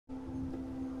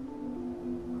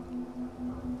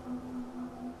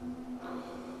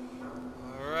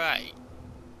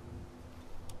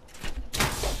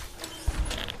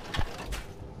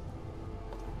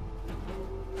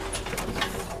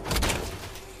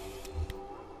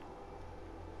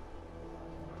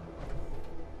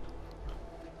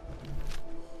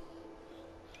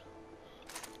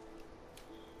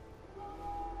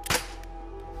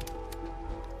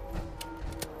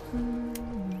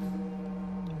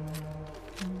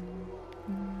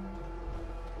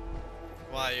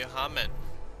you humming?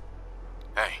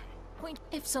 Hey,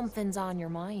 If something's on your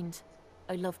mind,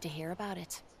 I'd love to hear about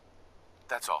it.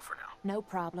 that's all for now. No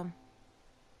problem.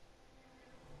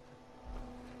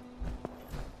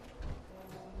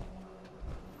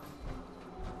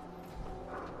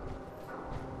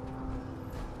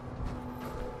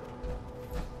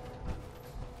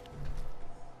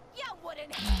 You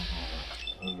wouldn't.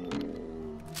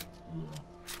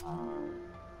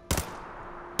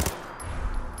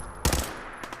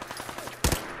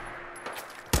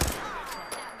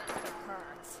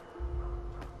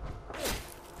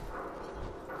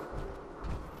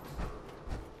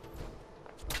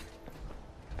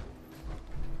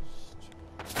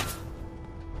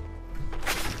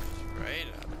 Right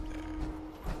up there.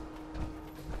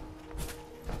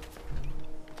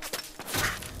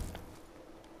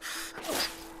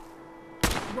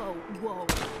 Whoa, whoa.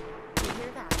 You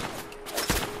hear that?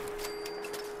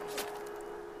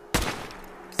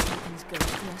 Something's going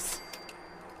to us.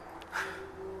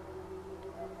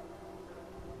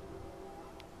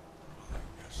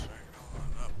 Guess we're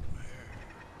going up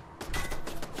there.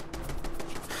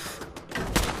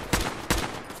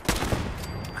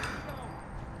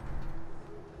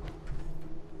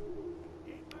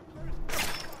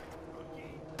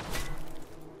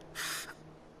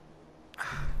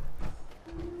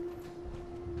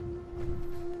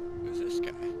 Who's this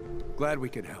guy? Glad we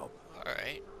could help.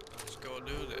 Alright, let's go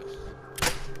do this.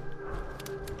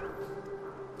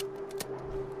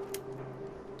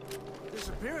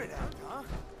 Disappearing act, huh?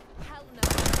 Hell no.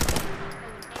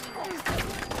 Going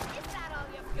anywhere. Is that all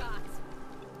you've got?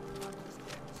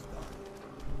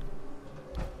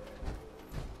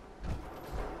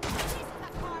 This is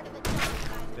a part of the job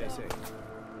I They know. say.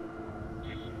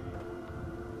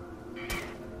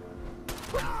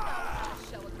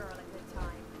 Show a girl a good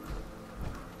time.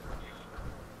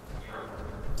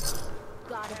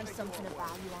 Gotta be something of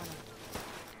value on it.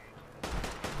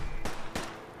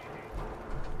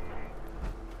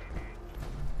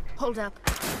 Hold up.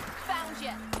 Found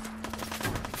you.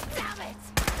 Damn it!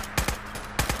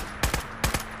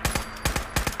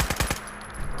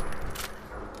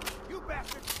 You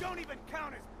bastards don't even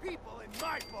count as people in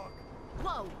my book.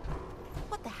 Whoa!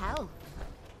 What the hell?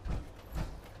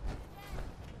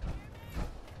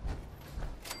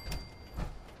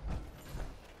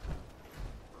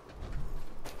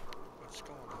 What's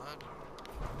going on?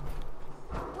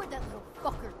 Where'd that little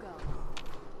fucker go?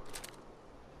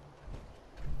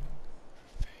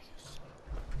 Vegas.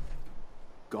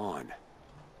 Gone.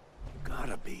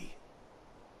 Gotta be.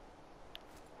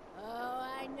 Oh,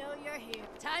 I know you're here.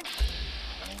 Time.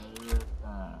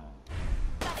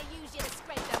 Gotta use you to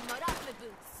scrape the mud off my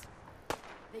boots.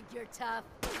 Think you're tough?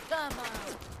 Come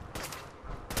on.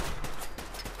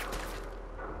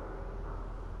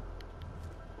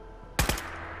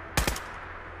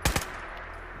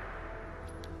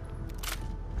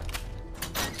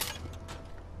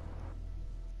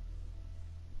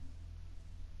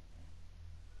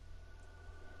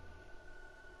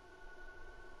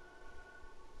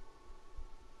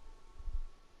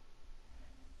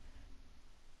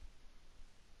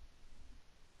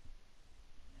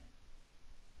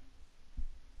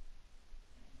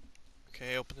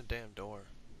 Okay, open the damn door.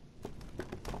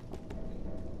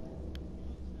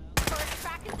 First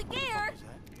crack is the gear.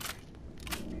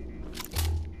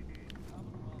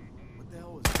 What the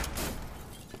hell was that?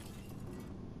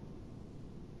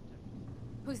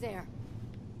 Who's there?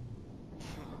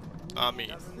 Me.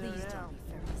 Please don't be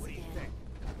Ferris What do you again. think?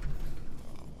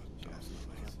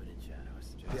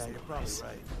 Yeah, you're probably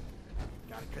right.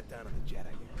 Gotta cut down on the jet,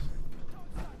 I guess.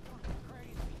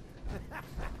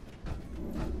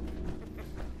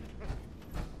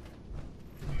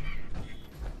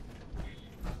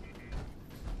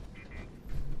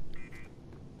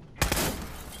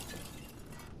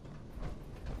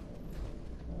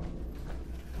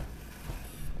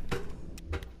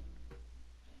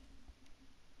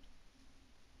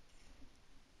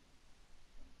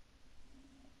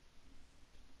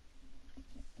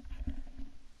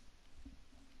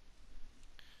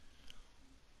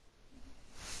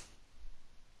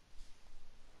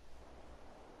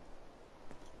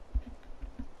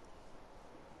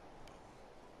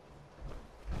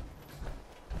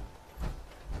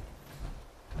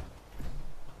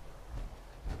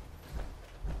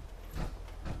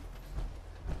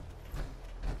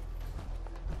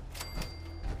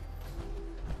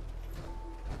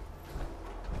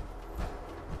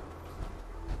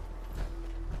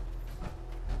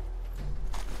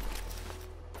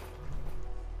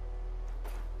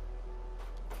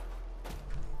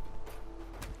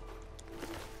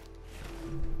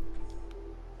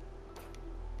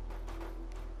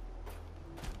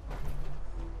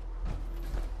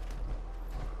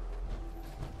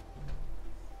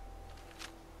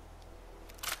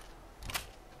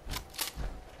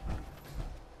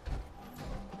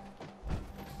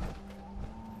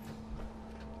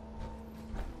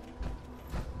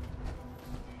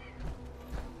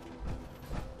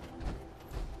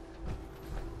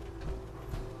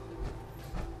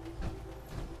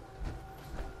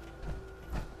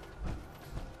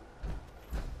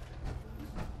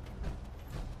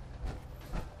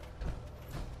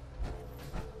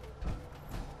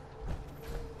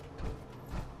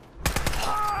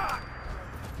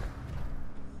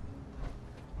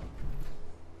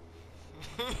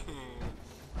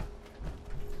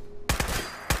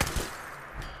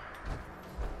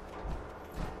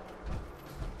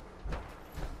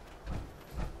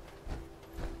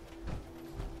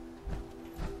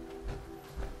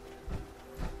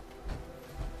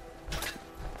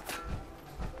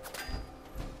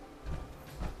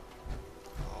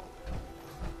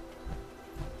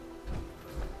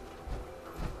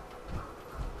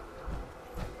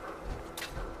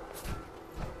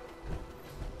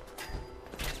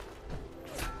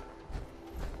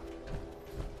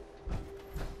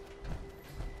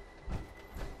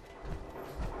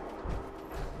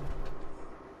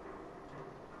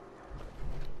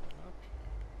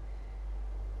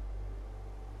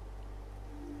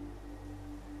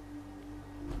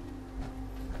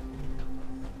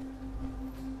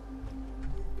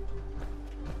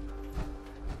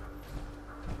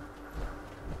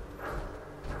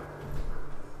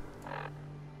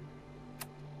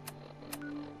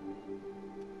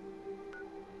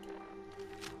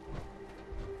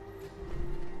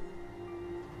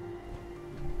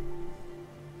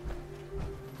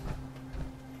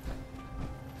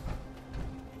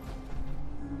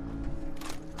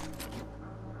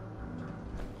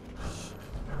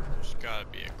 gotta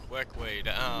be a quick way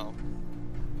down.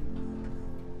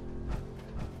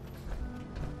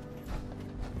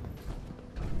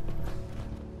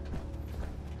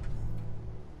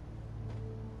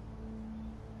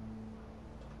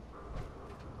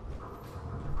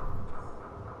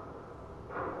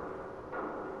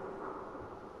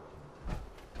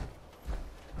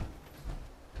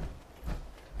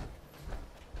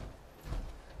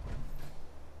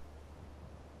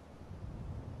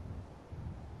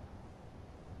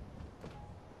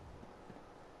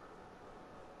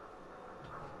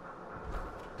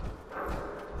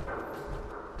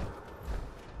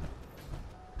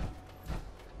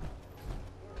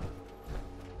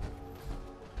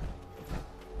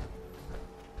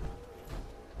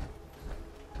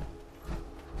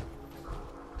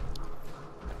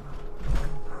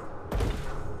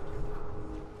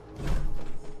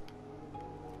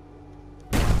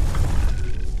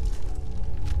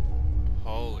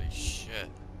 Holy shit.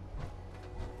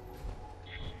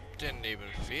 Didn't even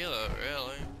feel it,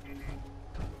 really.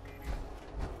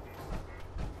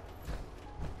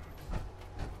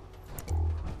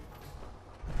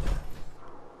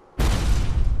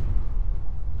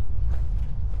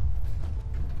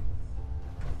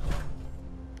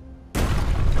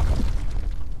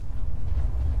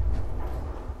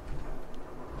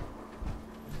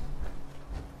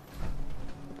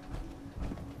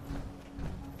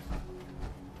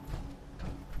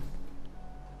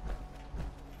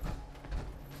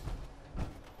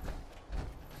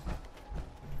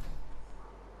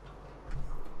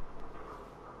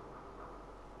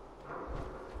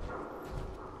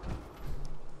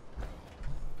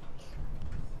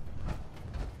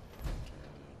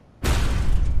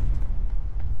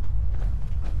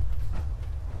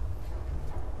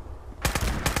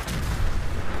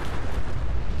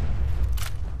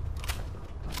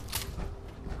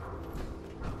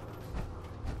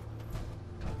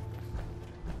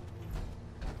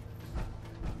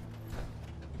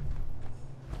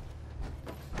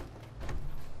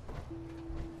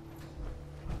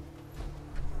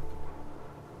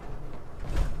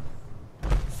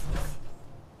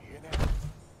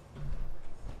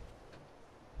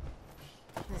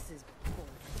 This is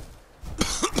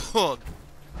bullshit. Oh.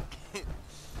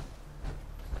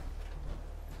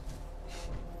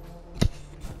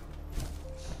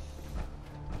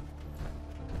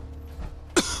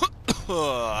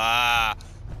 Ah.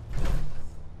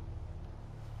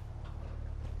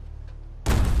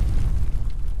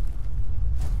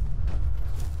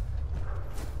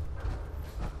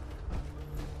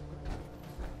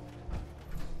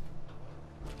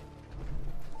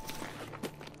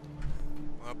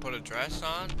 Wanna put a dress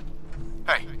on?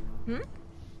 Hey,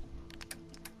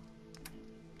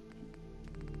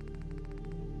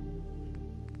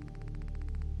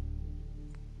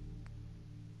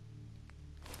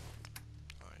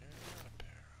 Oh, you're not a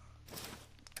pair.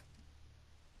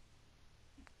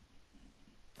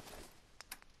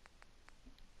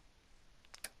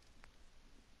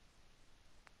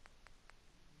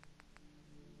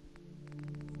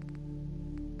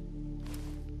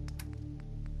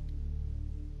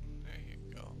 There you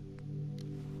go.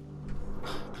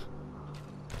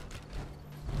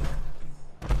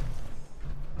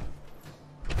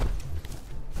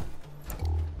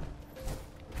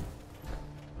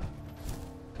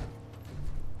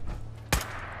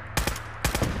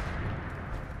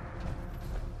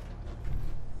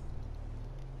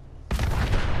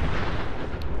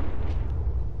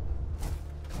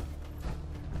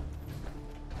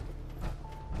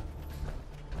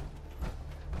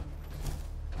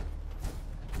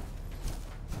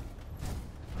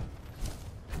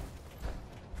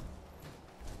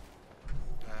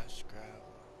 Mass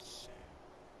gravel and sand.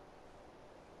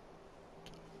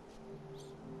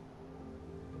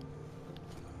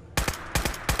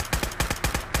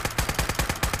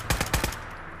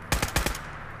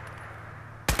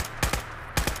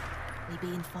 We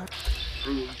being fun.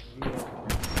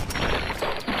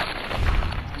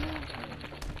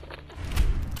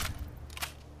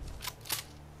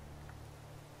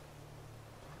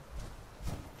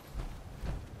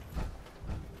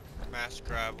 Mass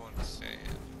gravel and sand.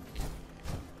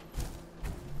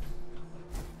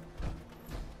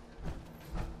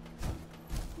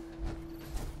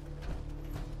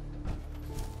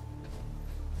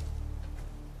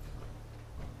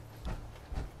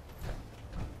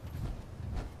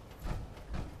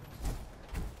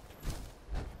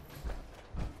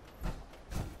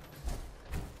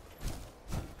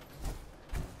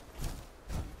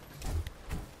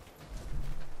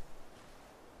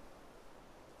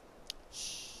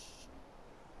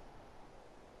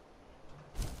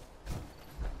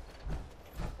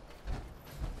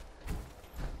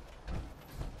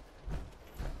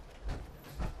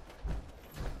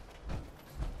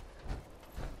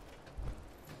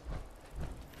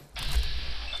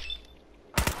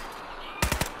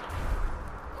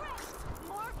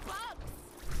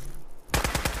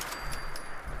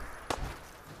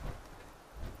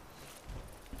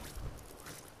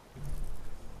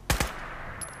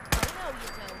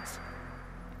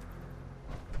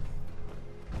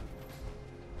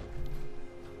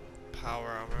 power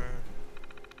armor.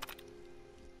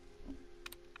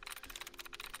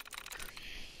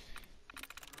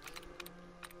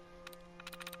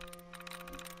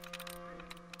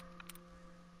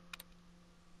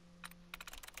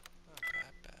 Not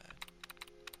that bad.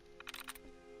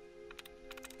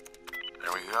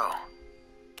 There we go.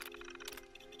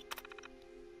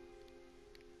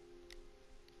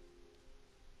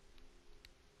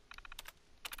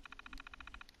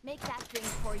 Make that drink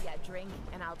for you a drink,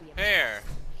 and I'll be a Here.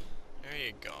 There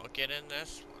you go. Get in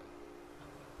this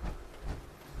one.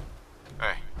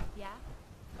 Hey, Yeah?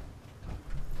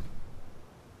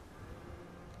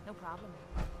 No problem.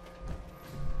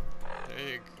 There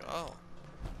you go.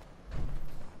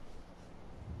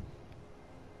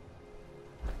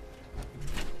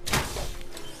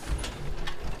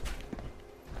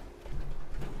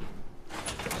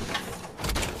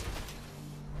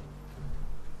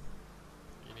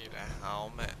 You need a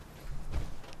helmet.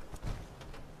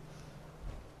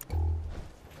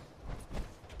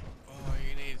 Oh,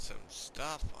 you need some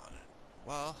stuff on it.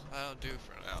 Well, that'll do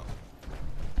for now.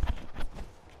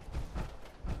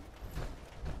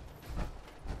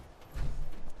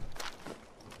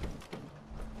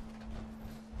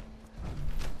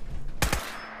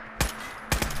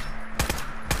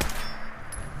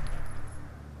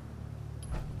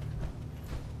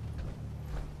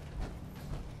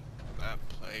 That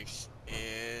place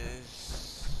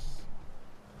is...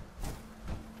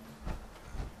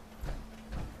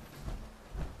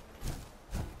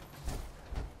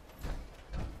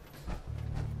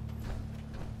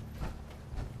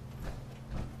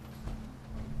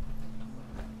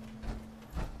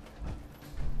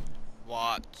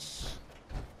 Watts.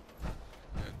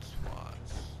 It's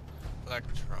Watts.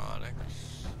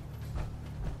 Electronics.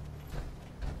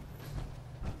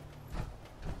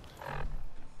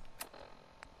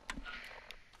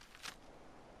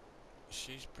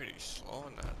 She's pretty slow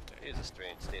in that thing. Here's a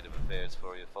strange state of affairs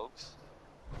for you folks.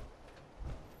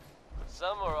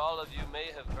 Some or all of you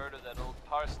may have heard of that old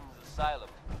Parsons Asylum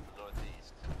in the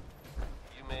Northeast.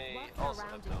 You may Walking also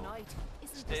around have at known. night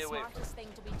isn't Stay the away from smartest thing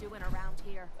to be doing around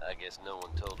here. I guess no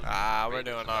one told us. Ah, we're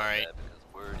doing alright. Because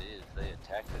word is they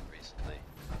attacked it recently.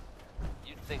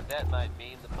 You'd think that might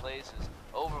mean the place is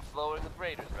overflowing with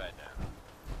raiders right now.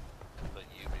 But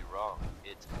you'd be wrong.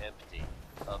 It's empty.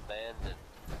 Abandoned.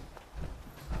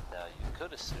 Now you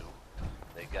could assume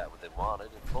they got what they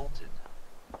wanted and bolted.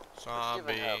 But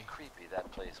Zombie. given how creepy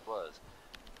that place was,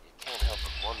 you can't help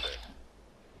but wonder.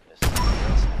 There's something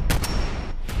else.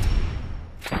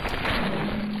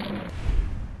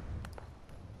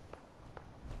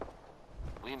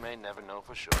 We may never know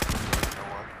for sure. You know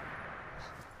what?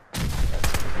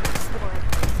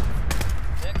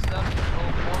 Next up, the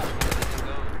whole portion of it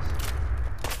goes.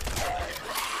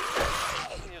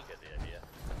 You'll get the idea.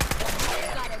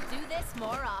 Gotta do this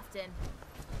more often.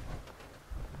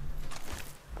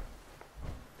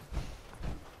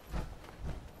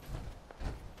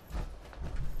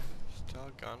 Still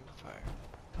gunfire.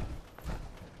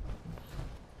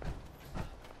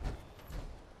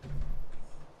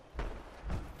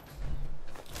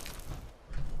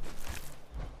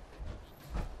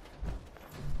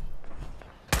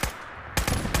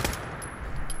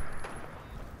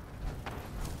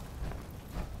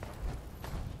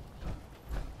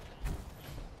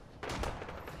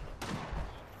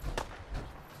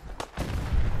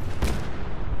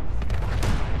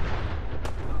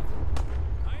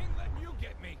 I ain't letting you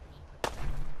get me.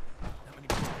 How many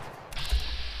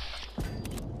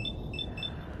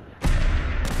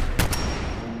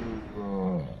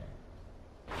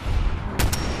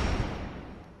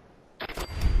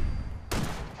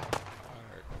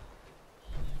Alright.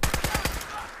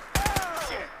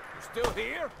 shit? You still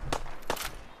here?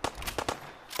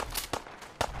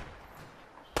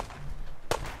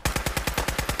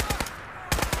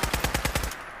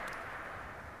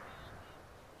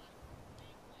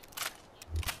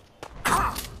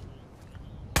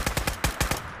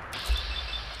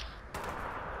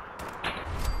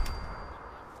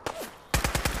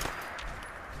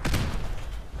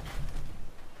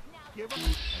 Give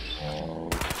him.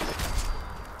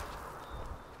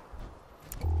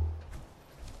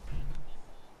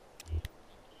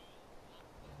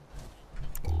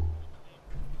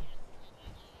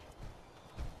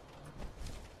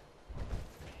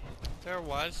 There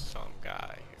was some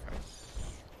guy here, I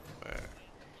swear.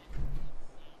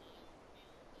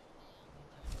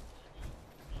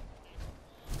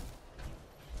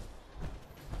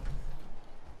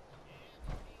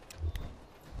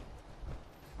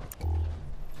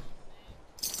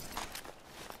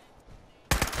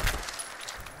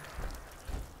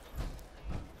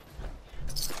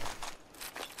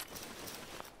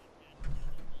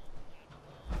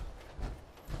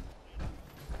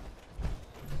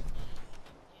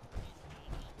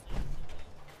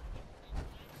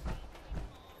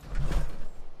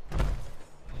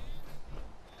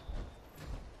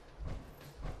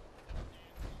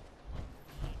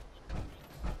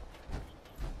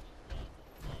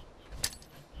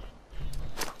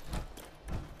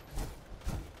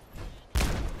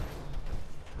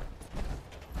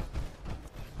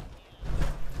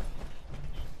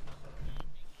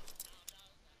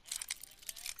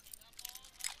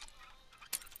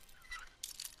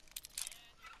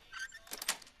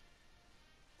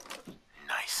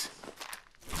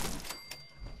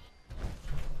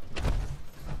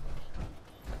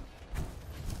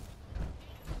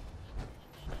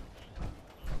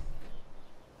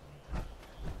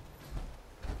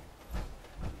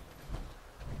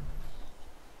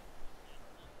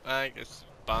 I think it's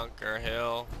Bunker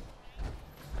Hill.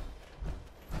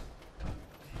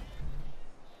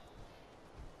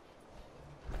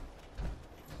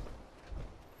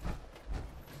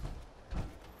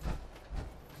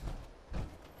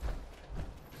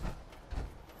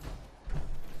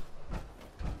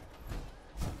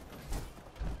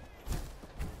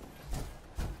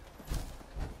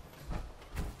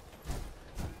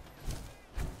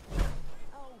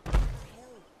 Oh,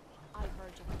 Hill. I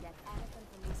heard you can get anything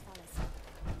from these fellas.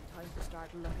 Time to start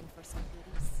looking for some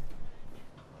goodies.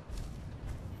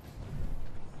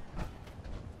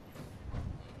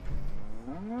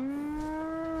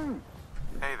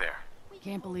 Hey there.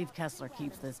 Can't believe Kessler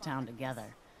keeps this town together.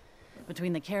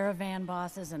 Between the caravan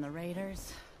bosses and the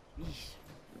raiders. Yeesh.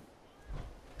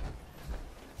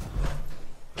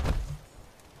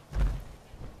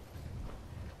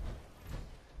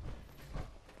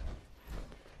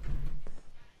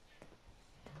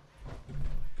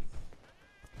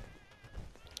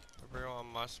 Everyone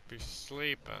must be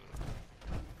sleeping.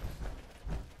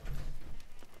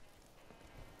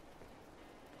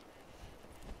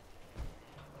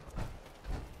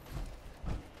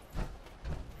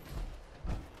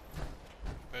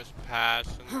 Just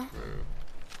passing through.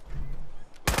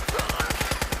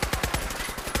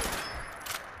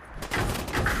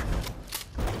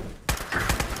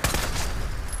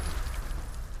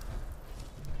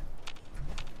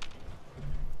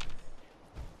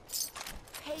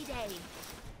 Payday.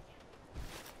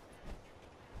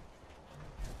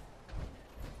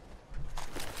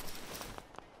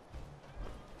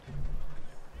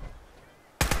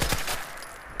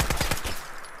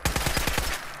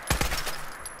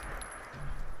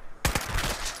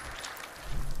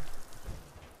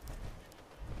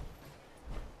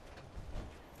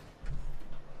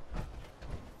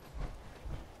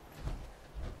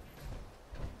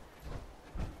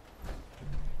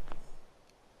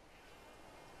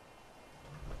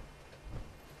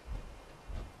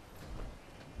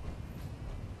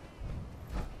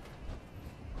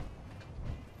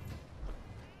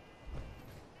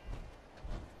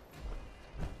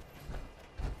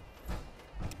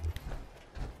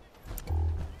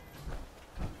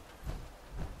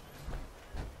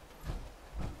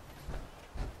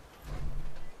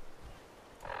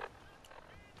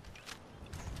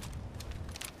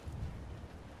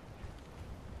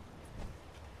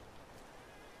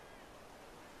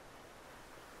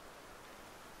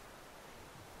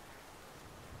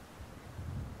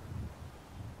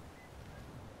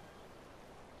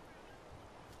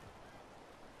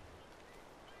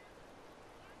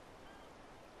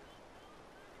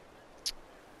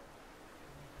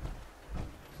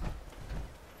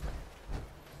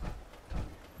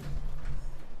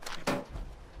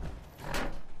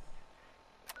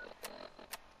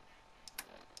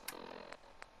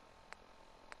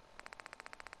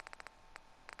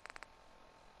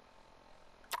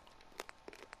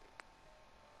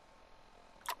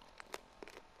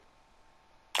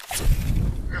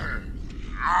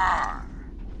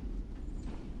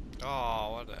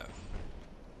 Oh, whatever.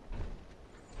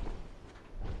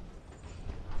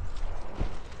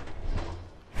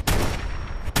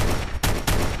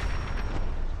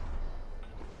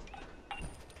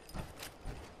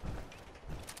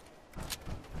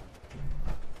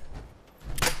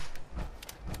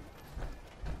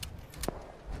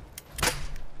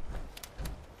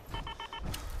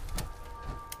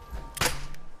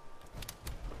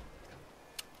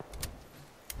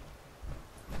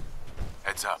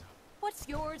 Heads up. What's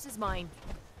yours is mine.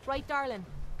 Right, darling?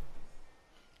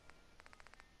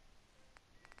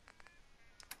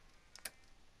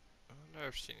 I wonder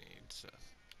if she needs it.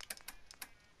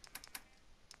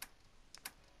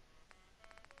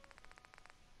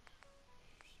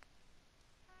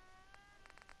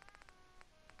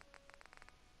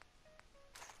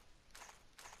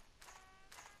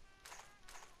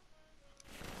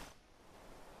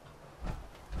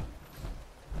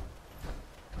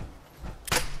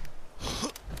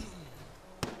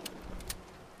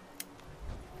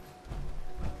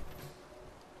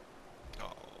 Oh.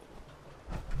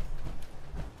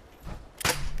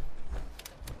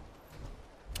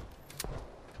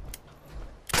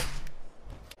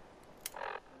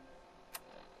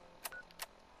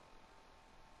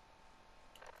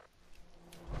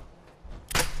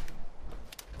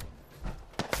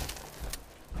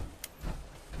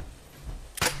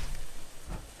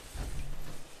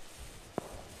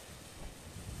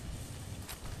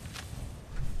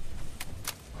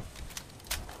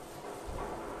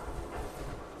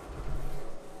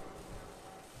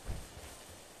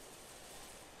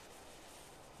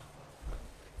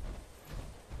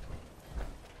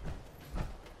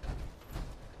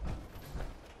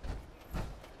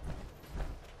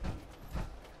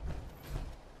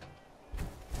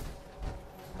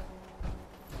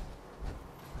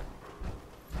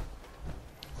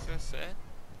 said.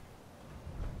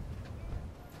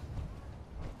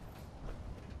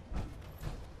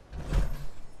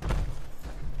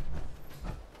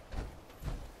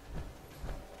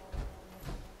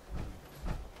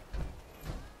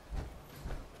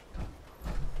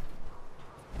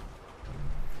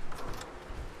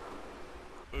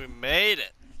 We made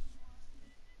it.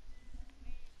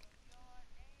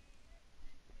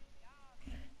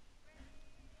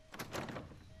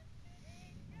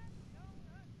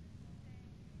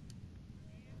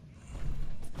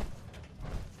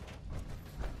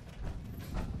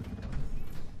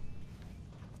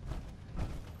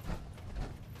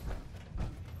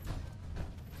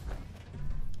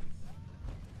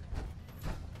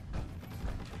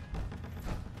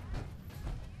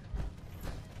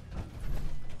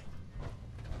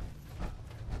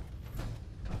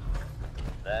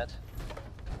 That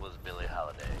was Billie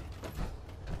Holiday.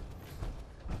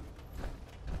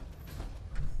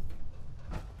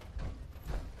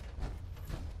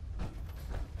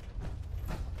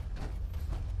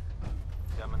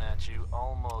 Coming at you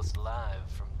almost live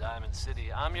from Diamond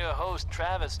City. I'm your host,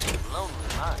 Travis, Lonely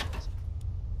Minds.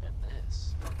 And this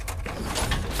is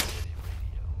Diamond City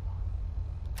Radio.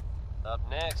 Up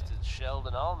next is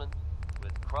Sheldon Allman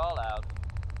with Crawl Out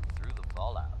Through the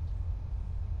Fallout.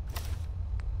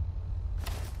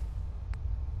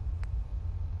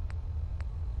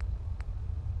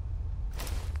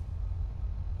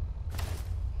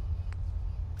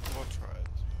 We'll try it.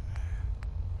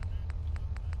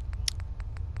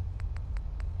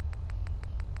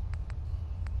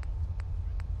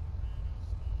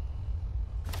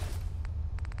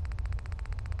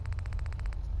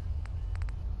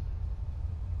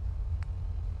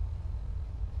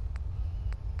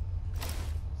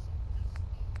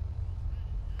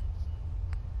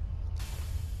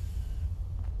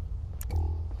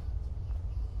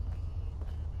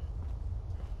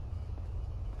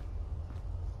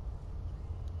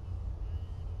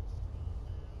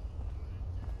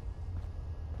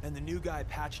 And the new guy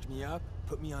patched me up,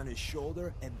 put me on his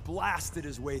shoulder, and blasted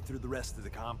his way through the rest of the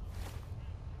complex.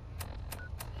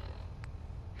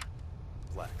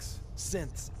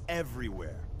 Synths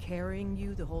everywhere. Carrying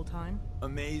you the whole time?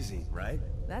 Amazing, right?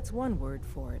 That's one word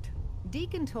for it.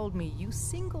 Deacon told me you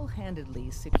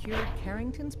single-handedly secured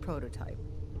Carrington's prototype,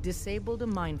 disabled a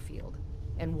minefield,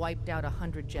 and wiped out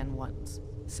 100 Gen 1s.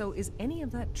 So is any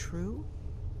of that true?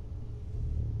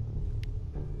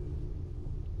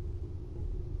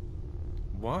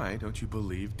 Why don't you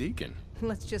believe Deacon?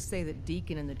 Let's just say that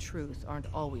Deacon and the Truth aren't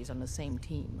always on the same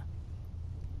team.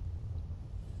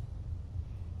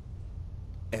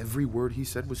 Every word he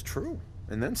said was true,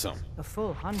 and then some. A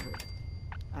full 100.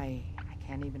 I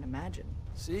can't even imagine.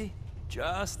 See?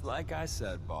 Just like I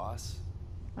said, boss.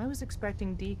 I was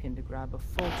expecting Deacon to grab a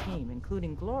full team,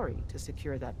 including Glory, to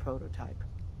secure that prototype.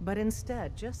 But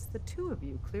instead, just the two of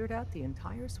you cleared out the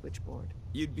entire switchboard.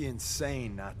 You'd be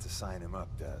insane not to sign him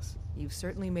up, Des. You've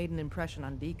certainly made an impression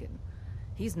on Deacon.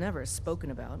 He's never spoken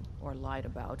about, or lied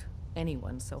about,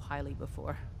 anyone so highly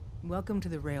before. Welcome to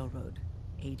the Railroad,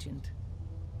 Agent.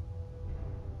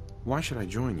 Why should I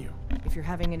join you? If you're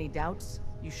having any doubts,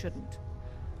 you shouldn't.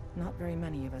 Not very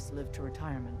many of us live to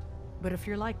retirement. But if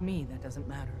you're like me, that doesn't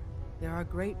matter. There are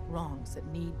great wrongs that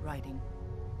need righting.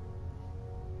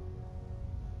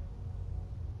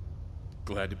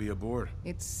 Glad to be aboard.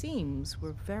 It seems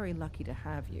we're very lucky to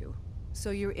have you. So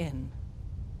you're in.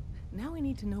 Now we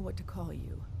need to know what to call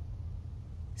you.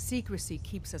 Secrecy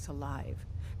keeps us alive.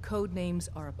 Code names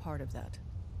are a part of that.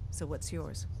 So what's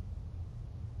yours?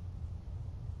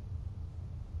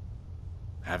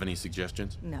 Have any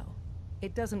suggestions? No.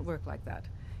 It doesn't work like that.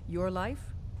 Your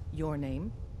life, your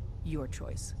name, your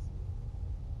choice.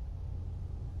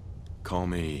 Call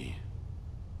me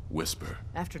Whisper.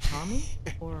 After Tommy?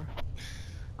 Or...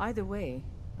 Either way,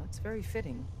 that's very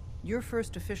fitting. Your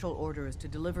first official order is to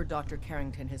deliver Dr.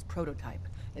 Carrington his prototype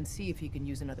and see if he can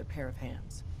use another pair of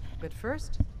hands. But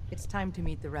first, it's time to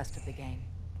meet the rest of the gang.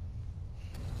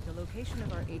 The location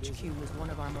of our HQ was one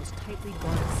of our most tightly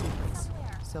guarded secrets,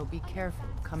 so be careful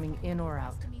coming in or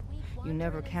out. You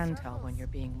never can tell when you're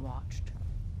being watched.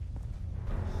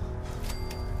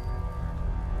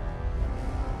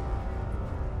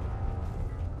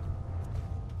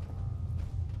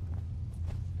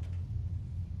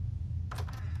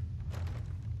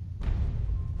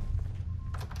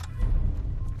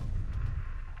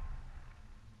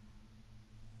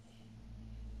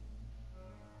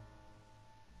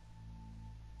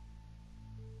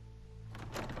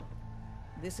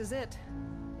 This is it.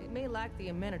 It may lack the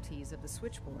amenities of the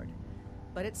switchboard,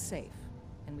 but it's safe,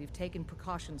 and we've taken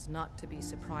precautions not to be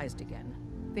surprised again.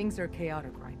 Things are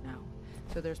chaotic right now.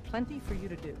 so there's plenty for you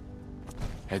to do.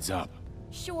 Heads up.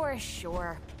 Sure,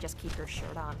 sure. Just keep your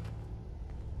shirt on.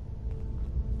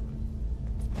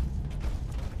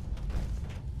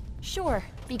 Sure,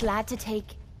 be glad to take...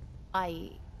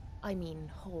 I mean,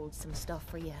 hold some stuff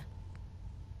for you.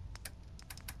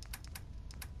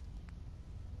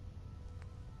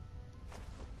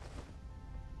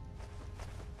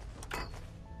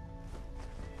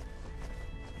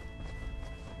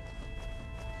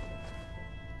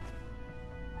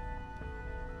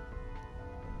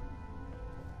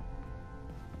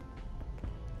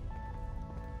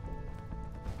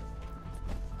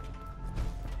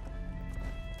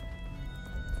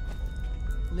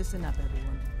 Listen up,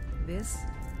 everyone. This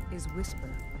is Whisper.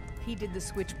 He did the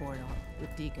switchboard on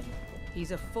with Deacon.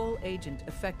 He's a full agent,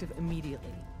 effective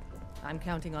immediately. I'm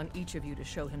counting on each of you to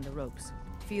show him the ropes.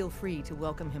 Feel free to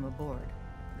welcome him aboard.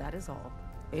 That is all.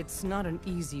 It's not an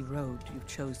easy road you've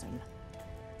chosen,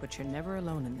 but you're never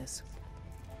alone in this.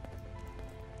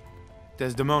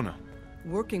 Desdemona.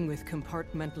 Working with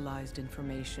compartmentalized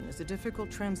information is a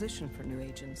difficult transition for new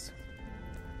agents.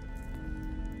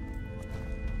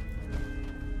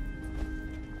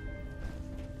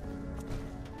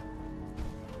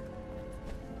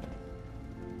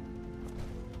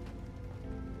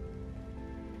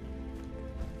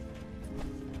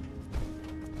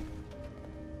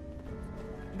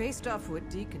 Based off what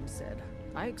Deacon said,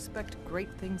 I expect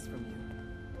great things from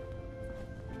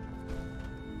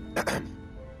you.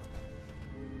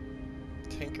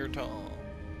 Tinker Tom.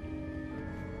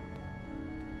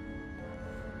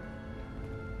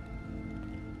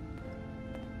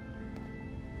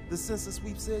 The sensor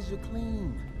sweep says you're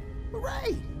clean.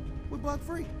 Hooray! We're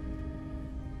bug-free.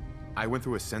 I went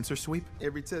through a sensor sweep?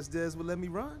 Every test Des would let me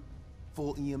run.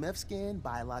 Full EMF scan,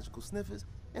 biological sniffers,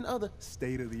 and other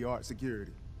state-of-the-art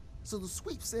security. So the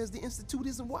sweep says the Institute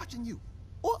isn't watching you,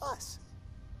 or us.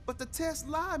 But the tests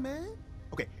lie, man.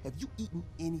 Okay, have you eaten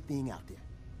anything out there?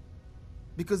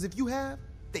 Because if you have,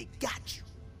 they got you.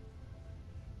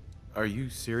 Are you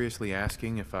seriously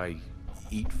asking if I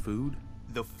eat food?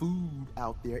 The food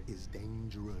out there is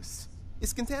dangerous.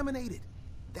 It's contaminated.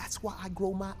 That's why I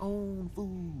grow my own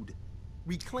food.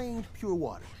 Reclaimed pure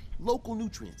water, local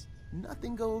nutrients.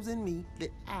 Nothing goes in me that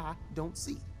I don't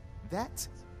see. That's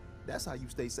how you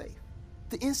stay safe.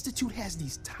 The Institute has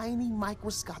these tiny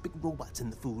microscopic robots in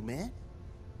the food, man.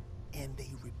 And they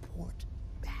report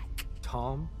back.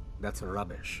 Tom, that's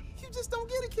rubbish. You just don't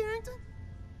get it, Carrington.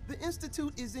 The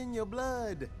Institute is in your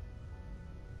blood.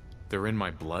 They're in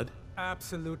my blood?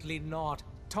 Absolutely not.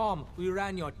 Tom, we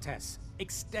ran your tests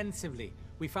extensively.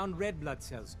 We found red blood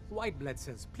cells, white blood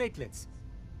cells, platelets.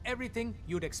 Everything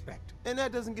you'd expect. And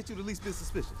that doesn't get you the least bit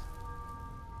suspicious.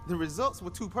 The results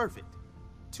were too perfect,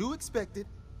 too expected,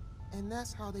 and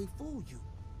that's how they fool you.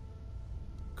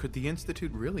 Could the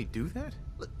Institute really do that?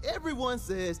 Look, everyone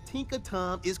says Tinker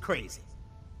Tom is crazy.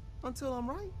 Until I'm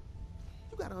right.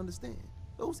 You gotta understand,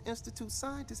 those Institute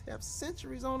scientists have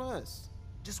centuries on us.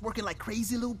 Just working like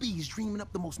crazy little bees, dreaming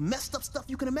up the most messed up stuff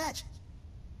you can imagine.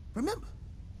 Remember,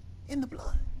 in the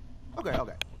blood. Okay.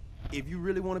 If you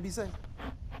really want to be safe,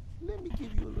 let me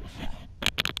give you a little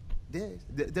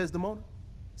shot. Desdemona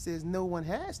says no one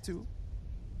has to,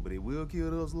 but it will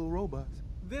kill those little robots.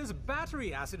 There's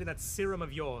battery acid in that serum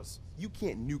of yours. You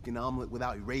can't nuke an omelet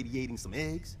without irradiating some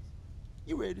eggs.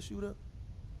 You ready to shoot up?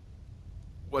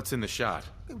 What's in the shot?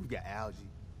 We got algae,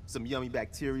 some yummy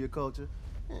bacteria culture,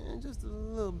 and just a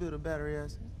little bit of battery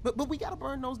acid. But we gotta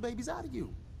burn those babies out of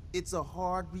you. It's a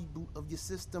hard reboot of your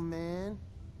system, man.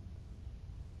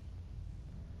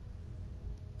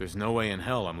 There's no way in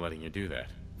hell I'm letting you do that.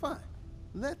 Fine.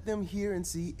 Let them hear and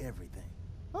see everything.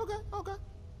 Okay.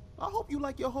 I hope you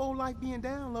like your whole life being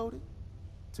downloaded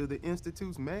to the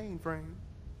Institute's mainframe.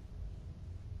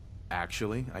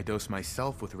 Actually, I dose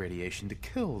myself with radiation to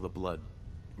kill the blood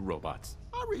robots.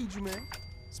 I read you, man.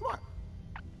 Smart.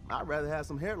 I'd rather have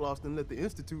some hair loss than let the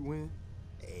Institute win.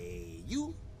 Hey,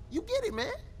 you get it,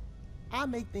 man. I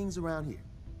make things around here.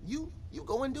 You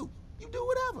go and do. You do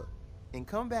whatever. And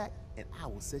come back, and I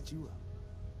will set you up.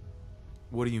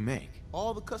 What do you make?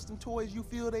 All the custom toys you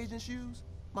field agents use,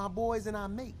 my boys and I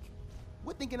make.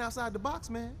 We're thinking outside the box,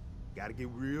 man. Gotta get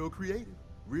real creative,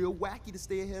 real wacky to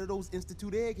stay ahead of those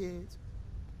Institute eggheads.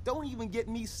 Don't even get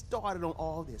me started on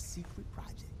all their secret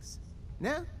projects.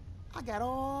 Now, I got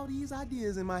all these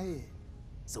ideas in my head.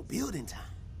 So building time.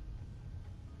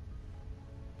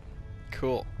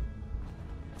 Cool.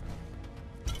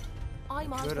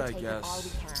 I'm on Could for I taking guess all we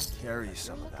can. carry But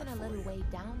some you're of looking that a for little you? way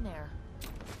down there.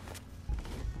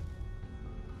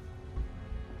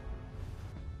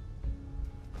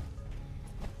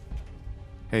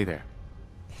 Hey there.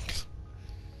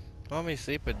 Want me to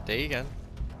sleep with Deegan?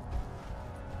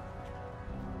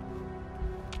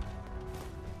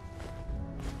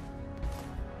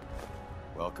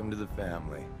 Welcome to the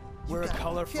family. You We're a gotta be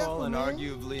colorful careful, and man.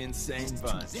 arguably insane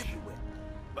Institutes bunch. everywhere.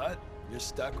 But you're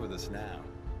stuck with us now.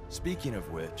 Speaking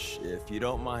of which, if you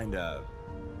don't mind a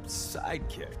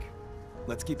sidekick,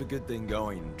 let's keep a good thing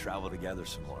going and travel together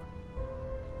some more.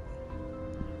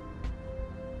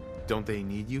 Don't they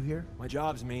need you here? My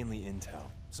job's mainly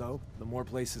intel, so the more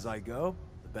places I go,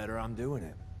 the better I'm doing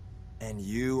it. And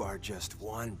you are just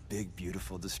one big,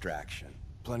 beautiful distraction.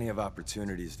 Plenty of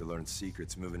opportunities to learn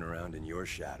secrets moving around in your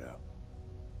shadow.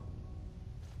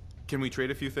 Can we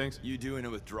trade a few things? You doing a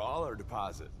withdrawal or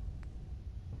deposit?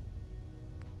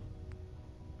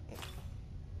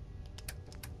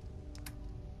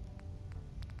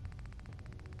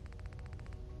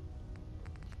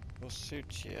 We'll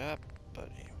suit you up,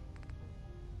 buddy.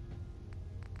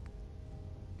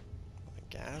 A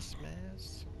gas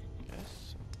mask?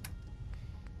 Yes.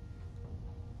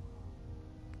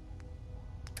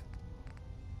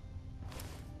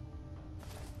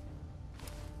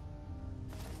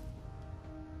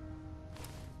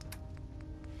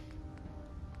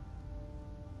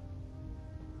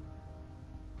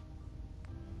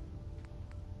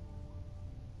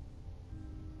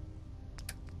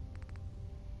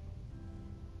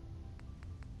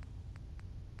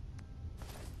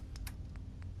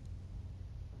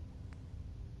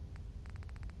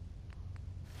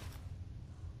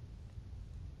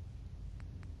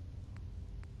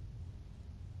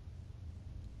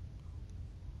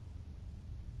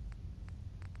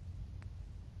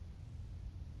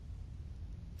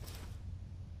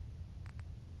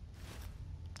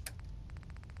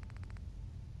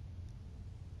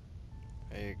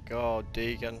 There you go,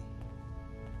 Deegan.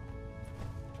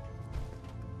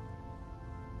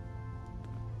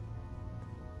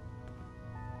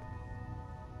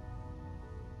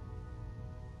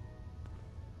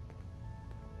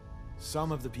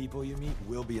 Some of the people you meet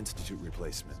will be Institute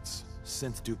replacements,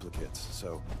 synth duplicates,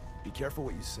 so be careful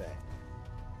what you say.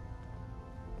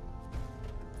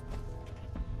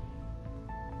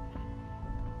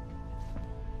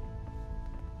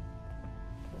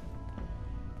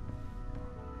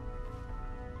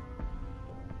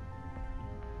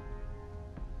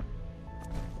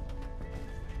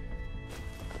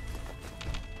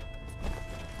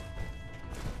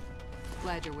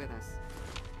 Glad you're with us.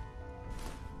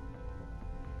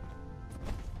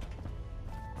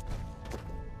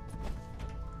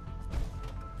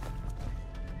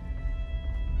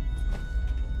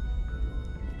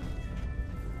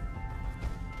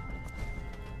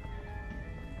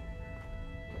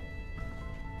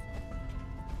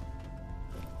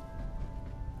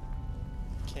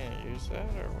 Can't use that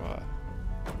or what?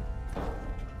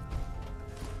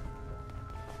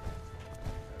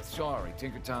 Sorry,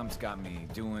 Tinker Tom's got me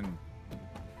doing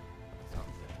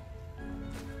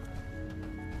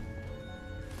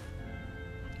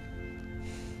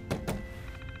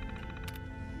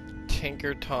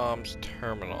Tinker Tom's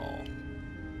terminal.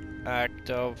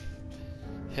 Active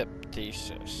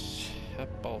hypthesis.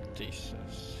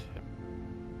 Hypothesis.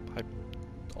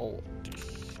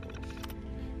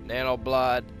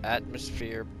 Nanoblood,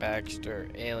 atmosphere, Baxter,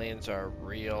 aliens are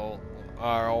real,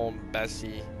 our own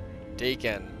Bessie,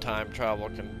 Deacon, time travel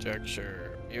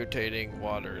conjecture, mutating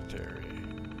water theory.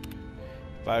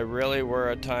 If I really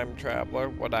were a time traveler,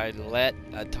 would I let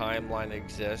a timeline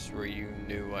exist where you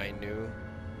knew I knew?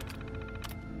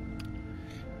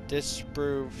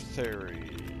 Disprove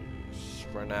theories,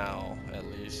 for now at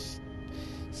least.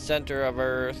 Center of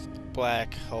Earth,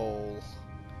 black hole.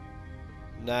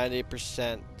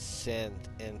 90% synth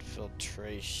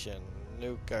infiltration.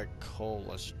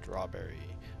 Nuka-Cola strawberry.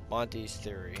 Monty's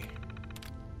theory.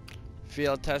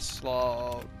 Field test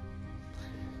log.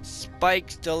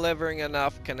 Spikes delivering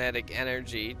enough kinetic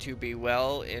energy to be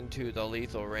well into the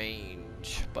lethal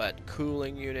range, but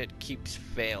cooling unit keeps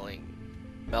failing.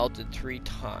 Melted 3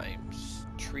 times.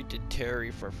 Treated Terry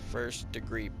for first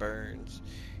degree burns.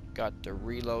 Got the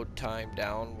reload time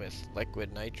down with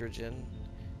liquid nitrogen.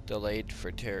 Delayed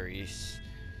for Terry's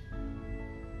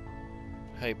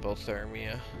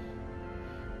hypothermia.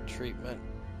 Treatment.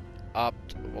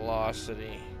 Upped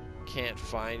velocity. Can't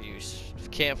find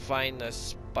the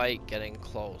spike getting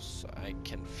close. I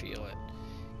can feel it.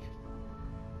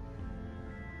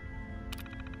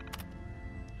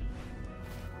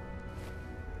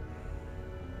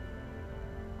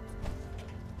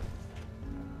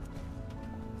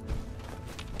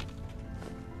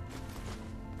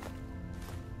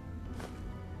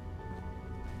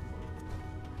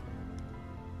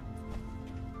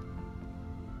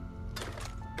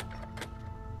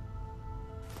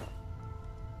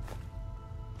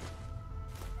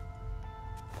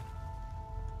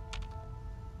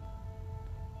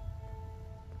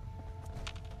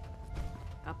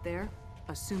 out there,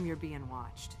 assume you're being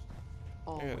watched.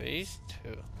 Look at Always. these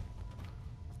two.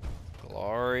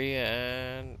 Glory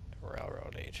and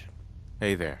Railroad Agent.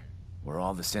 Hey there. We're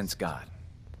all the sense got.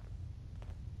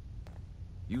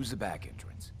 Use the back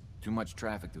entrance. Too much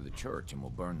traffic through the church and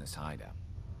we'll burn this hideout.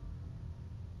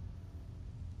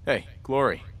 Hey,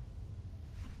 Glory.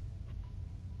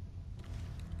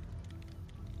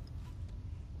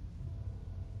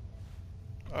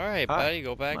 Alright, buddy,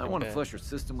 go back I to want to bed. flush your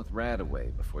system with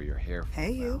Radaway before your hair falls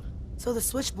Hey, you. out. So the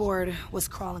switchboard was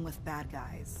crawling with bad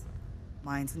guys.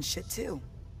 Mines and shit, too.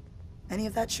 Any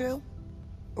of that true?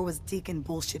 Or was Deacon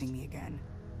bullshitting me again?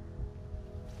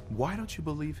 Why don't you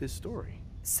believe his story?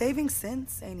 Saving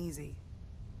synths ain't easy.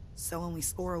 So when we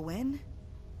score a win,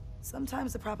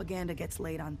 sometimes the propaganda gets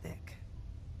laid on thick.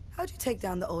 How'd you take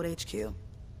down the old HQ?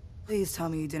 Please tell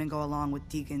me you didn't go along with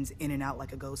Deacon's in and out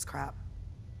like a ghost crap.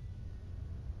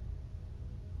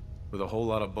 With a whole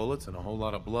lot of bullets and a whole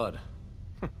lot of blood.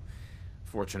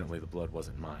 Fortunately, the blood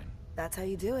wasn't mine. That's how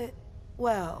you do it.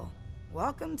 Well,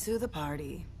 welcome to the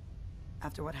party.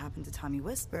 After what happened to Tommy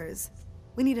Whispers,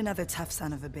 we need another tough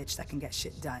son of a bitch that can get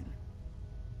shit done.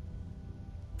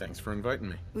 Thanks for inviting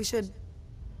me. We should,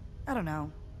 I don't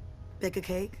know, bake a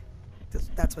cake?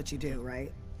 That's what you do,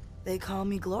 right? They call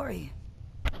me Glory,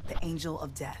 the Angel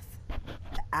of Death,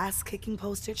 the ass-kicking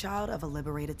poster child of a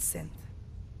liberated synth.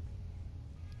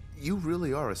 You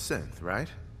really are a synth, right?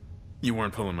 You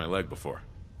weren't pulling my leg before.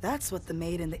 That's what the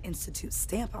Made in the Institute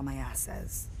stamp on my ass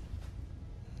says.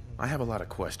 I have a lot of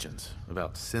questions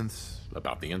about synths,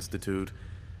 about the Institute.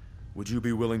 Would you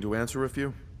be willing to answer a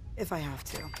few? If I have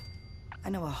to. I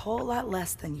know a whole lot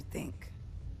less than you think.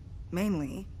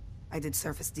 Mainly, I did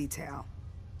surface detail,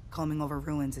 combing over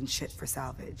ruins and shit for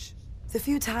salvage. The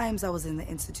few times I was in the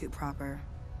Institute proper,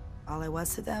 all I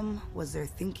was to them was their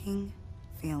thinking,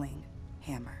 feeling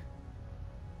hammer.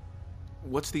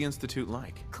 What's the Institute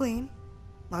like? Clean.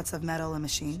 Lots of metal and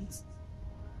machines.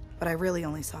 But I really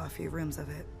only saw a few rooms of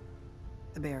it.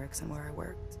 The barracks and where I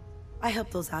worked. I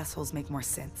helped those assholes make more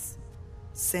synths.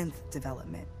 Synth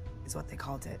development is what they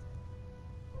called it.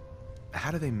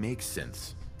 How do they make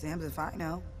synths? Damned if I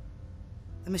know.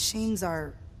 The machines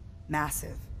are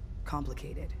massive,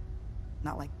 complicated.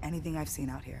 Not like anything I've seen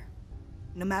out here.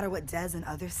 No matter what Dez and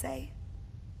others say,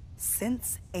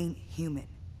 synths ain't human.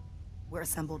 We're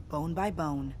assembled bone by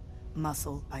bone,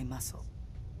 muscle by muscle.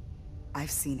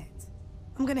 I've seen it.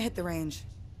 I'm gonna hit the range.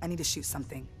 I need to shoot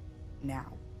something.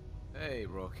 Now. Hey,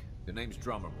 Rook. The name's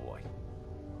Drummer Boy.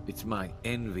 It's my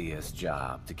envious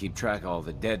job to keep track of all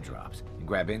the dead drops and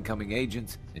grab incoming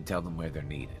agents and tell them where they're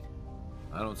needed.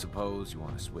 I don't suppose you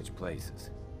want to switch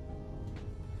places.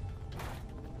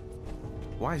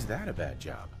 Why is that a bad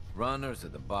job? Runners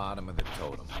at the bottom of the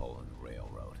totem pole in the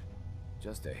railroad.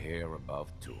 Just a hair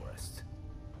above tourists.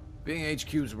 Being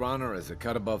HQ's runner is a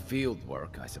cut above field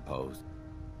work, I suppose.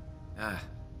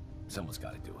 Someone's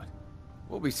got to do it.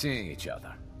 We'll be seeing each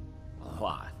other. A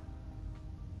lot.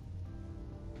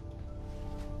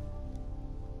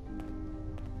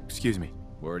 Excuse me.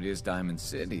 Word is Diamond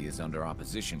City is under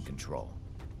opposition control.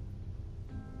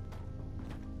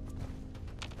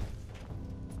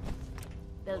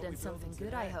 Building something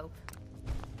good, I hope.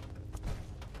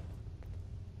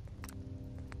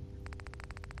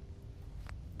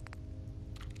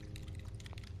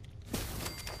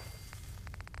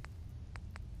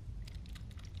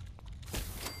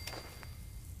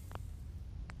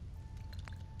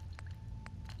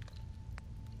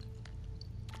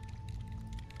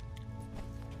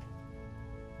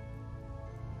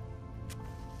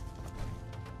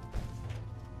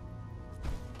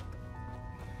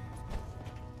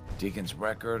 Deacon's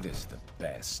record is the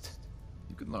best.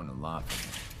 You could learn a lot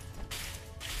from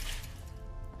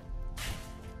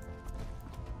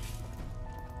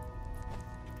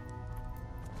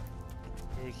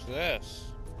him. Who's this?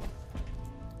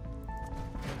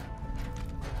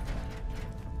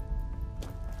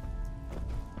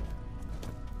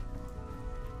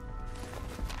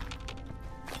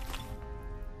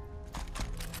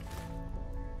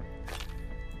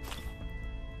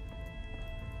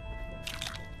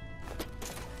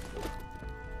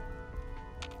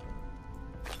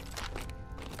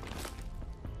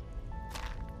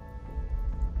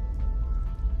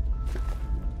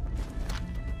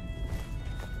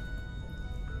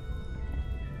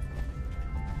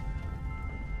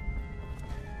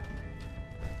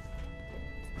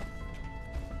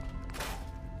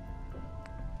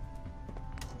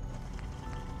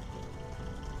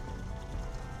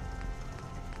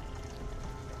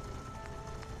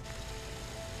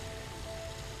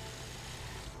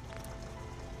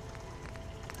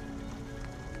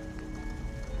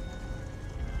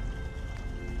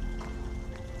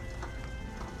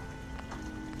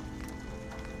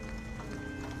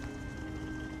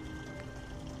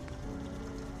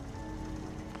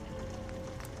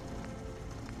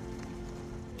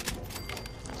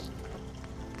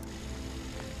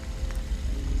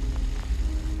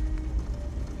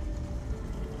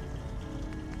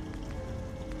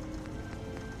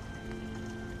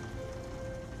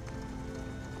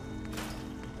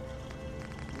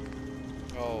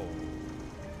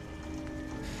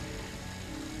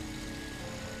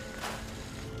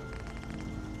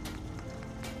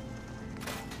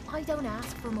 I don't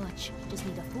ask for much. Just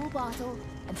need a full bottle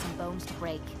and some bones to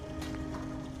break.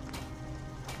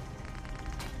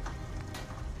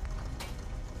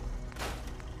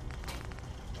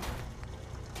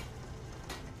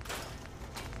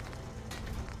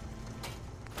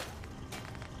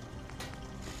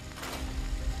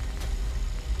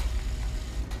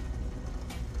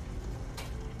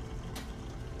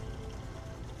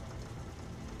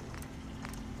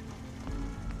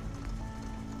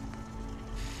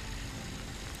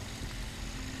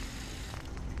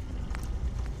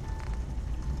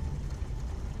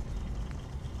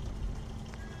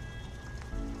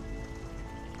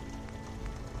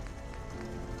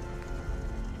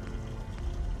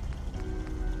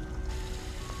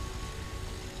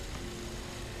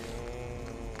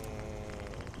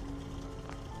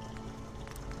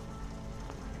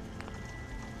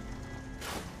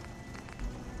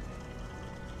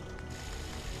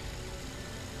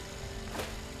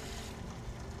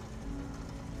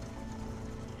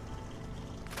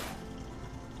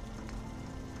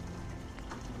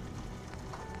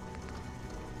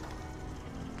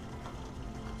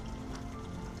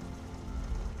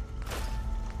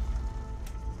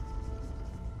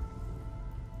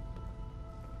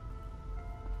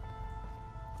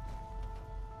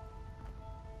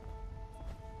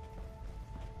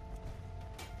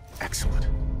 Excellent.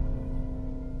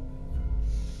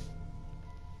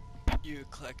 You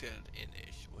collected an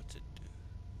image. What's it do?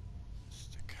 It's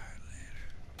the car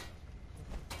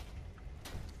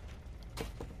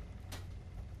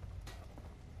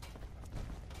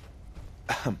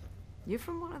later. You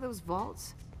from one of those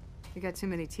vaults? You got too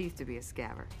many teeth to be a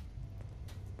scabber.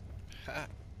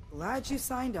 Glad you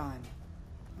signed on.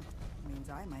 Means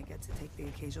I might get to take the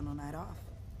occasional night off.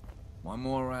 One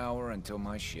more hour until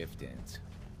my shift ends.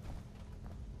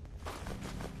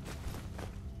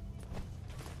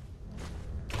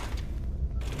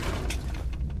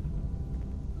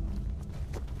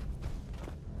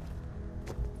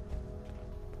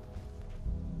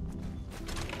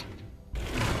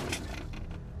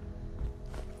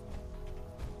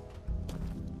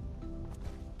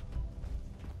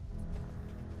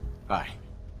 Hi.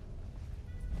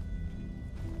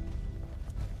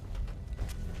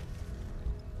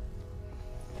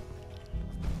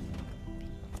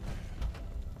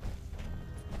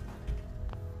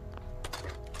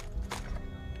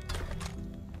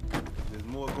 There's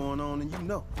more going on than you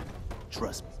know.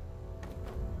 Trust me.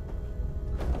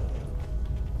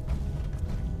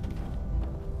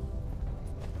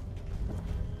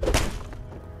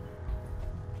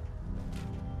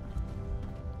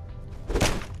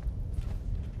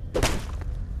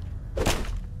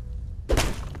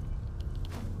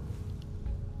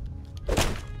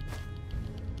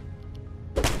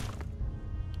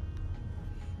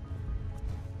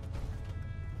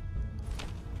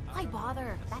 Why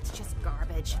bother? That's just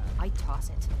garbage. I toss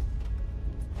it.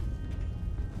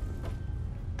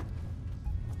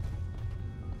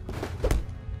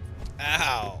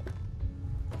 Ow!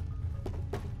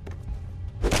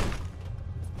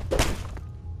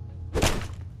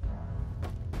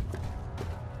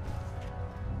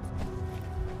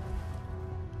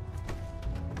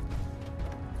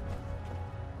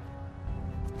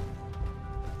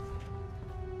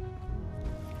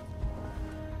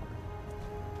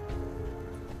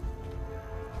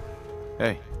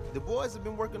 Hey. The boys have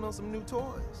been working on some new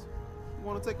toys. You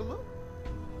want to take a look?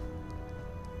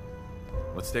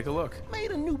 Let's take a look.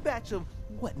 Made a new batch of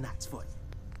whatnots for you.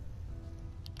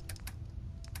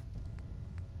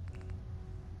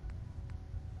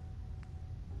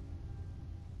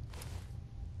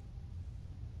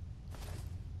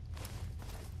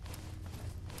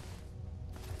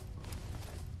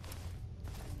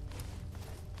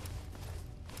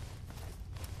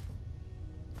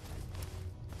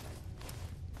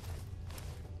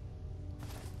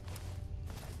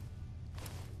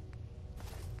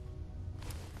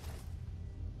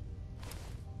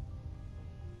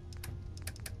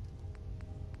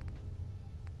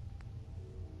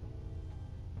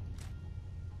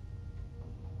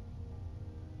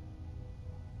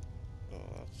 Oh,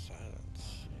 that's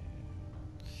silence.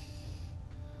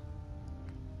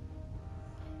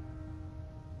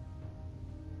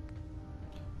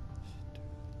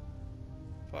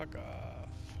 Fuck off.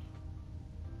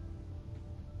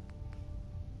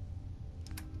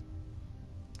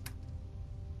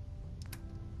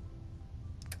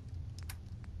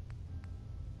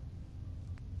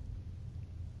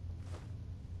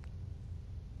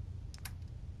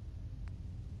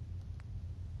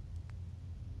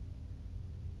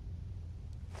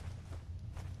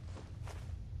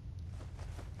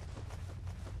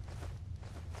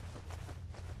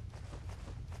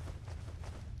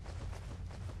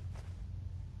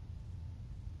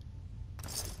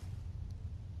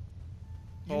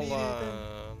 Hold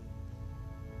on.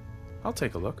 I'll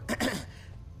take a look.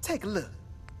 Take a look.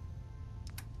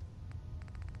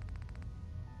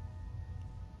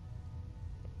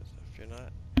 If you're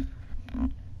not. Okay,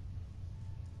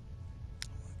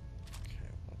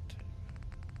 we'll take it.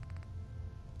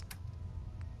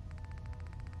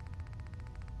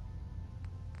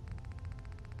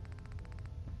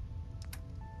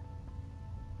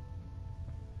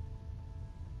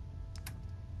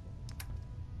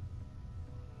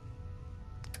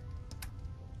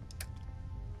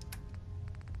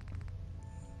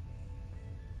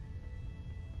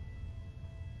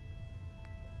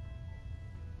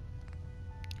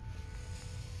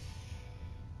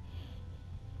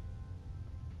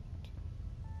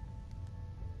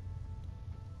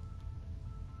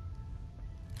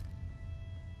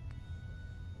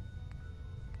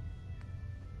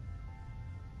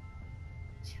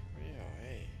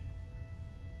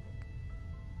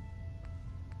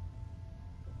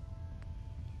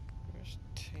 Where's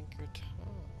Tinker Tom?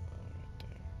 Right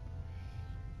there.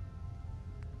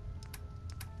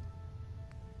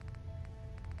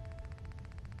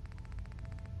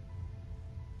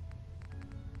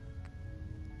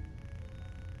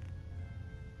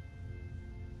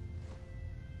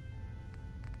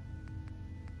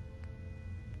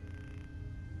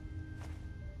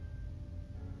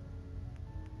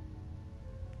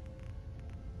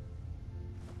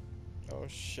 Oh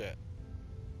shit.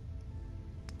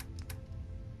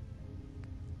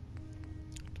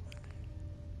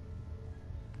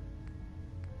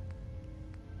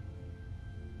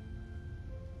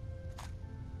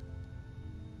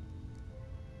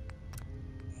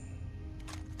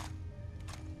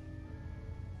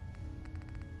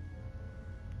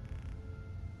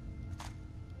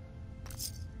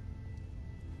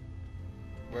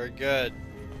 We're good.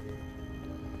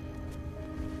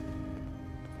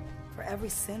 For every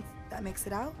synth that makes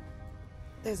it out,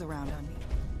 there's a round on me.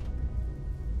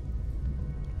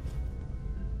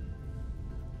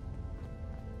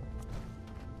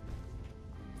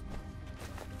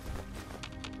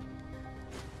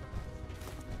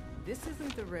 This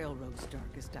isn't the railroad's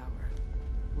darkest hour.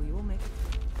 We will make it.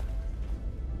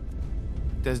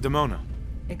 Desdemona.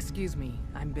 Excuse me,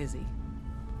 I'm busy.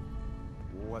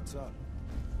 What's up?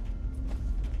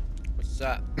 What's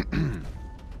up?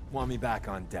 Want me back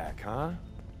on deck, huh?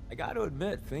 I gotta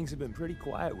admit, things have been pretty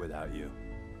quiet without you.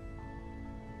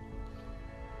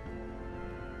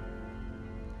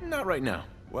 Not right now.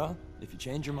 Well, if you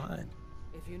change your mind.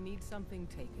 If you need something,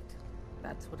 take it.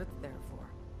 That's what it's there for.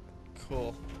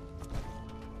 Cool.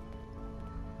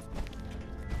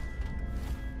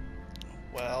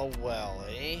 Well,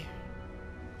 eh?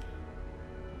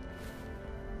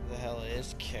 The hell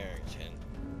is Carrington?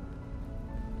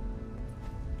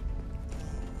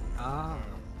 Ah,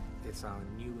 it's our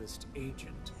newest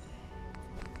agent.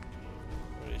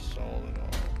 Already sold it all.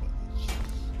 But it's just...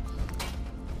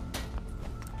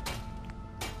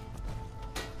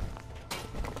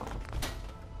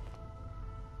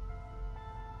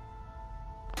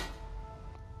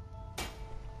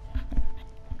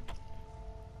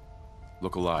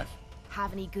 Look alive.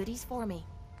 Have any goodies for me?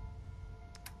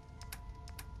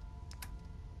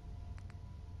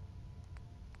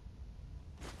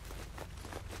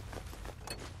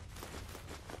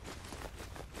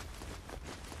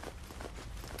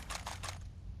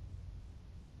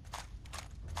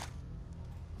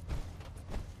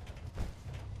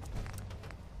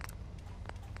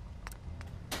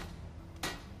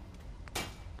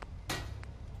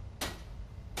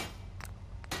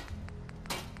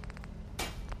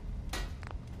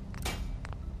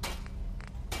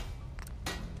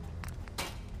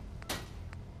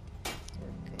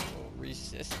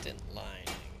 Resistant lining.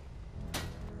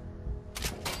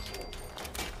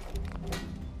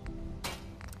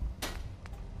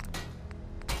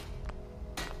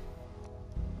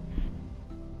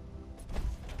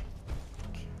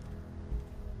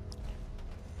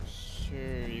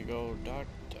 Sure you go, doctor.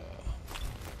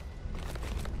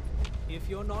 If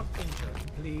you're not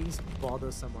injured, please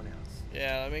bother someone else.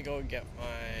 Yeah, let me go get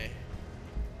my...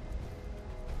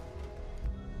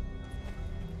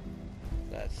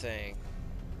 that thing.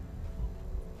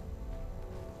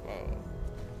 Whoa.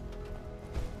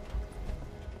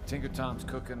 Tinker Tom's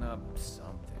cooking up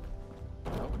something.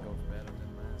 Hope it goes better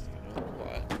than last time.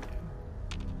 What?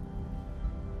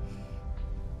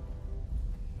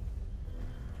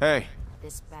 Hey.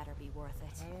 This better be worth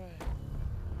it.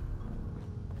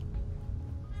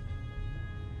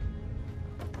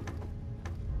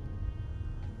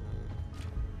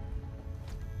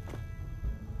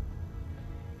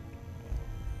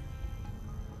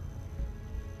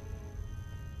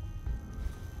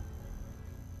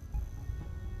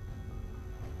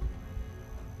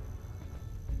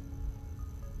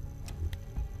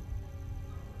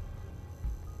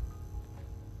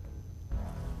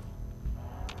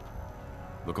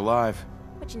 Look alive.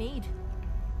 What you need?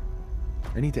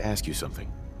 I need to ask you something.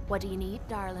 What do you need,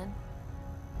 darling?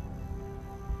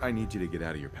 I need you to get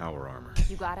out of your power armor.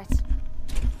 You got it.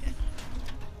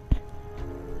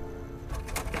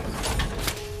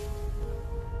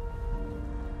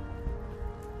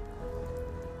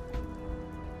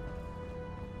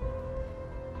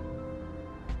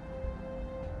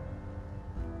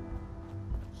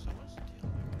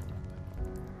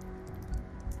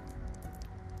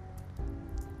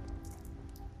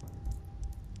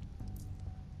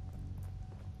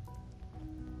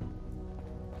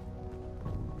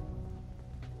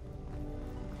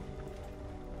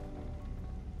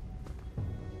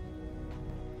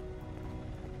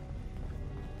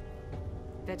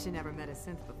 Bet you never met a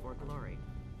synth before Glory.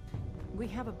 We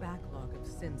have a backlog of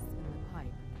synths in the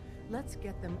pipe. Let's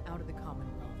get them out of the Commonwealth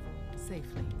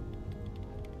safely.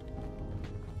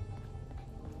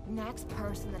 Next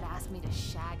person that asks me to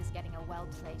shag is getting a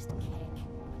well-placed kick.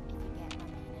 If you get my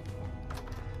meaning.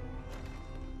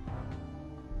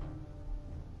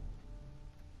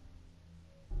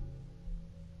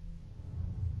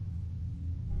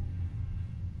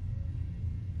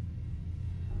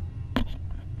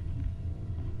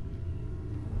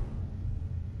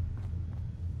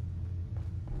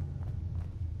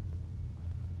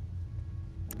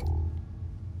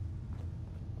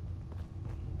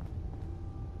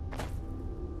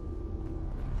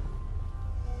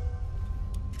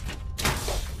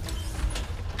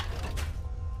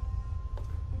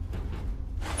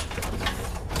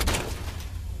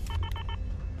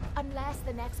 Unless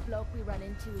the next bloke we run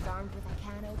into is armed with a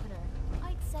can opener,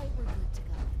 I'd say we're good to go.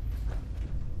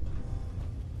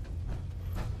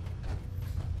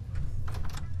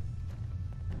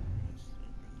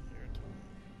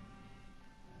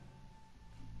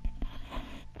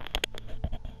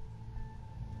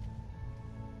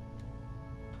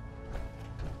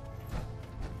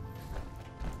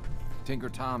 Tinker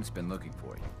Tom's been looking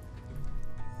for you.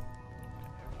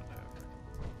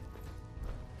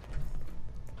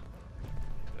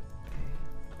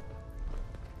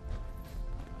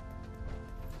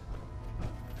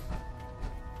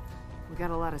 We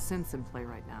got a lot of synths in play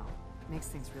right now. Makes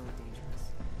things really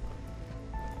dangerous.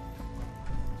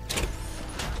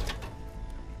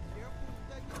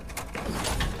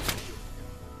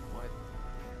 What?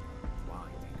 Why?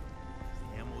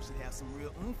 The ammo should have some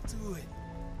real oomph to it.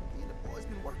 Me and the boys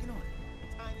been working on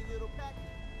it. Tiny little pack,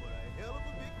 but a hell of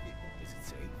a big kick. Is it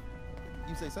safe?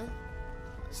 You say safe?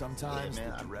 Sometimes Yeah,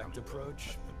 man, the direct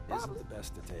approach isn't the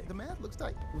best to take. The math looks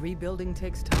tight. Rebuilding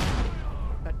takes time,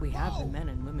 but we have the men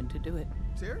and women to do it.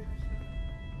 Terry?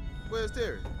 Where's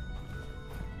Terry?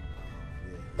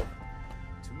 Yeah.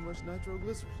 Too much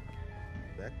nitroglycerin.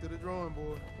 Back to the drawing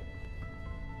board.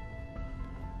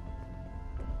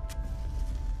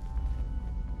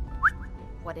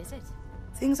 What is it?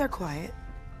 Things are quiet.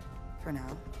 For now.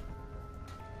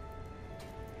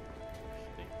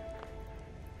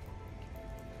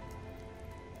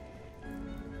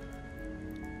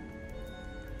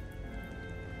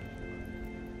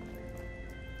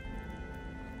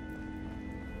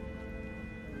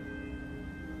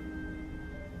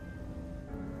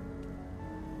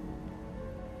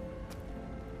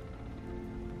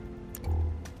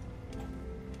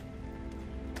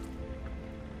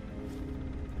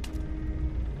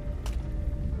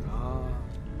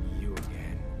 You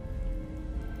again.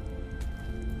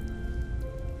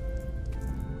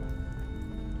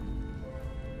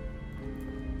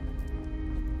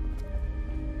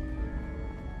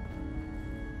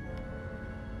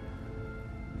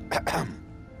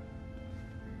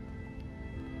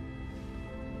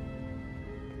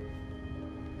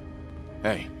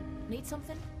 Hey, Need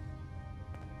something?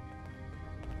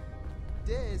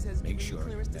 Dez has Make given sure me you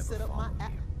clearance to never set up my follow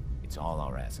app. here. It's all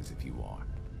our asses if you are.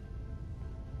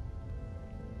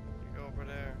 Go over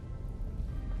there.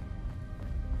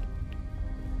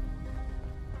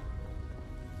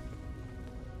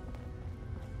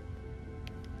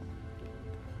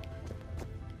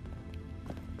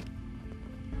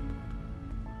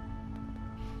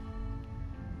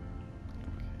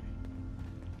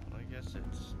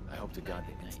 I hope to God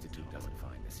the Institute doesn't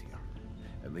find us here.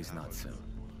 At least not soon.